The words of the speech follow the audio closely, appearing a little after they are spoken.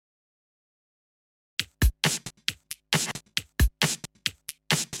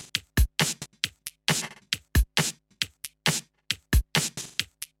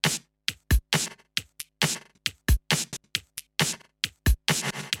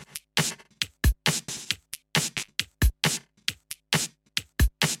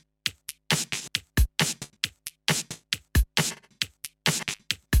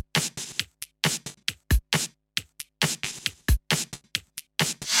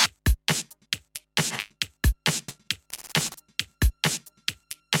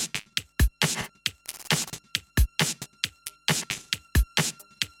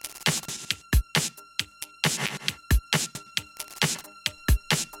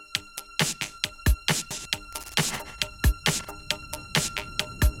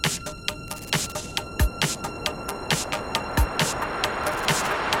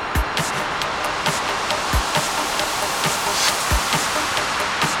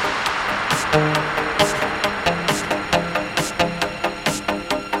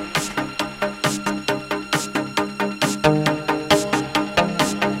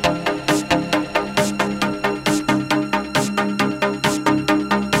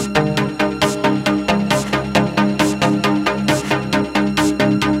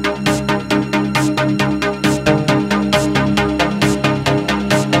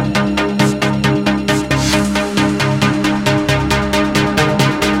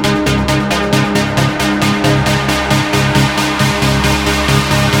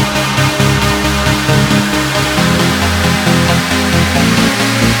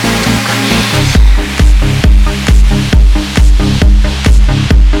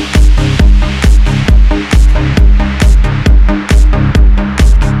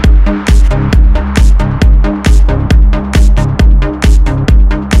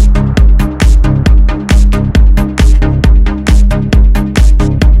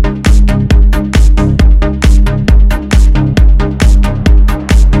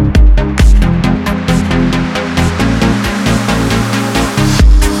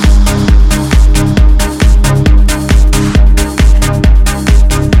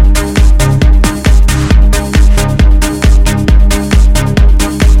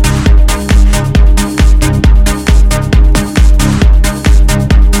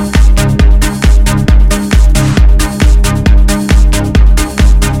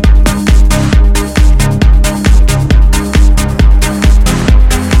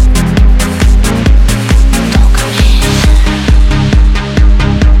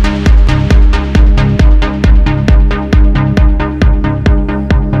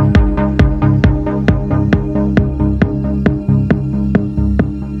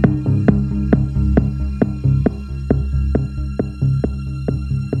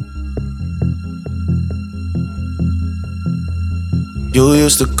You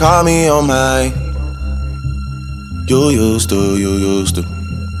used to call me on my. You used to.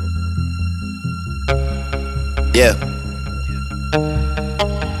 Yeah.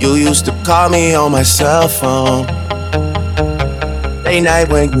 You used to call me on my cell phone. Late night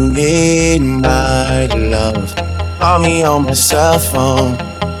when you need my love. Call me on my cell phone.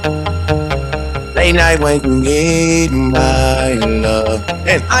 Late night when you need my love.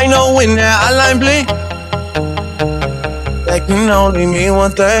 And I know when that hotline blink, that can only mean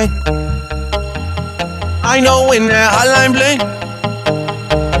one thing. I know when that hotline blink,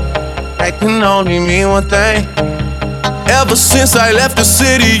 that can only mean one thing. Ever since I left the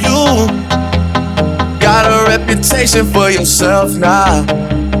city, you got a reputation for yourself now.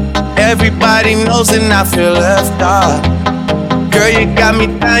 Everybody knows and I feel left out. Girl, you got me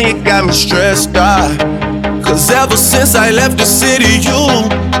down, you got me stressed out. Cause ever since I left the city, you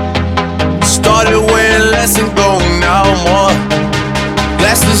started wearing less and going out more.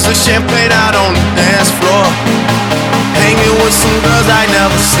 Glasses of champagne out on the dance floor. Hanging with some girls I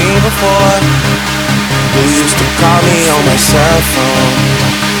never seen before. You used to call me on my cell phone.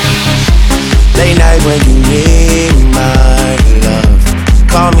 Late night when you need my love.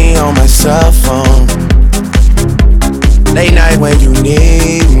 Call me on my cell phone. Late night when you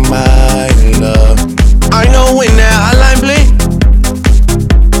need my love. I know when that hotline blink,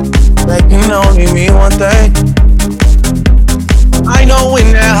 that can only mean one thing. I know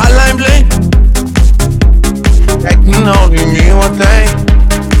when that hotline blink, that can only mean one thing.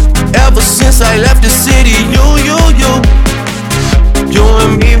 Ever since I left the city, you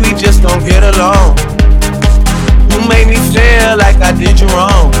and me, we just don't get along. You made me feel like I did you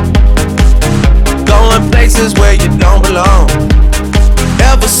wrong. Going places where you don't belong.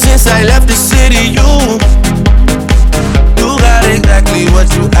 Ever since I left the city, you got exactly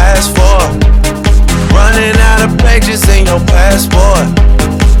what you asked for. Running out of pages in your passport.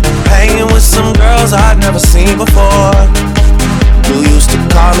 Hanging with some girls I'd never seen before. You used to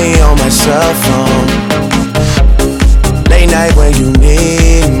call me on my cell phone. Late night when you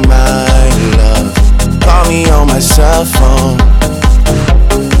need my love. Call me on my cell phone.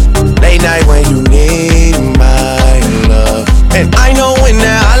 Late night when you need my love. And I know when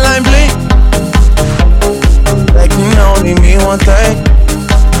that hotline blink, that can only mean one thing.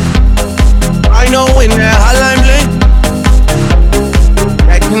 I know when that hotline blink,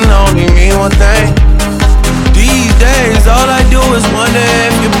 that can only mean one thing. These days, all I do is wonder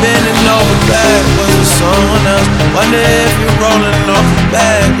if you're bending over backwards for someone else. Wonder if you're rolling over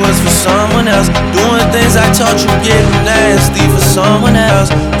backwards for someone else. Doing things I taught you, getting nasty for someone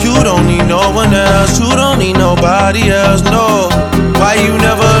else. You don't need no one else. You don't need nobody else, no. Why you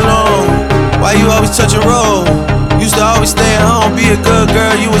never alone? Why you always touch a roll? Used to always stay at home, be a good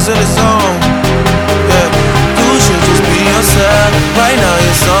girl, you was in the zone. Yeah, you should just be myself. Right now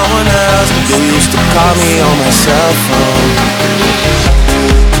you're someone else. You used to call me on my cell phone.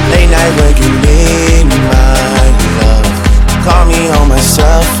 Late night when you need my love. Call me on my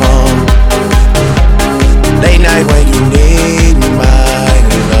cell phone. Late night when you need my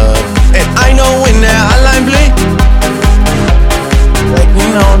love. And I know when that hotline blink, like you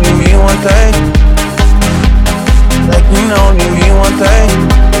only mean one thing. Like you only mean one thing.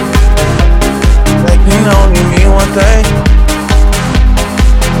 Like you only mean one thing.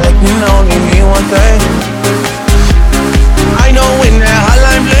 Like you only mean one thing. I know when that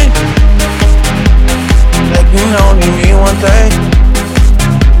hotline blink, like you only mean one thing.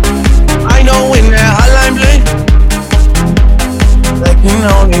 I know when that hotline blink, like you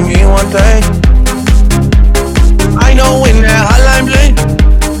only mean one thing. I know when that hotline blink,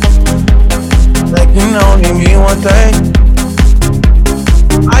 like you only mean one thing.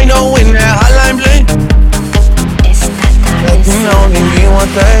 I know when that hotline blink, like you only mean one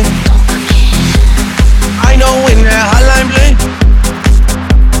thing. I know when that hotline blink,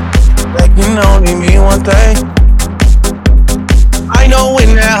 like you only mean one thing. I know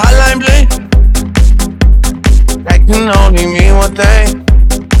when that hotline blink, like you only mean one thing.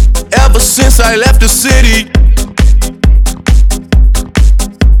 Ever since I left the city,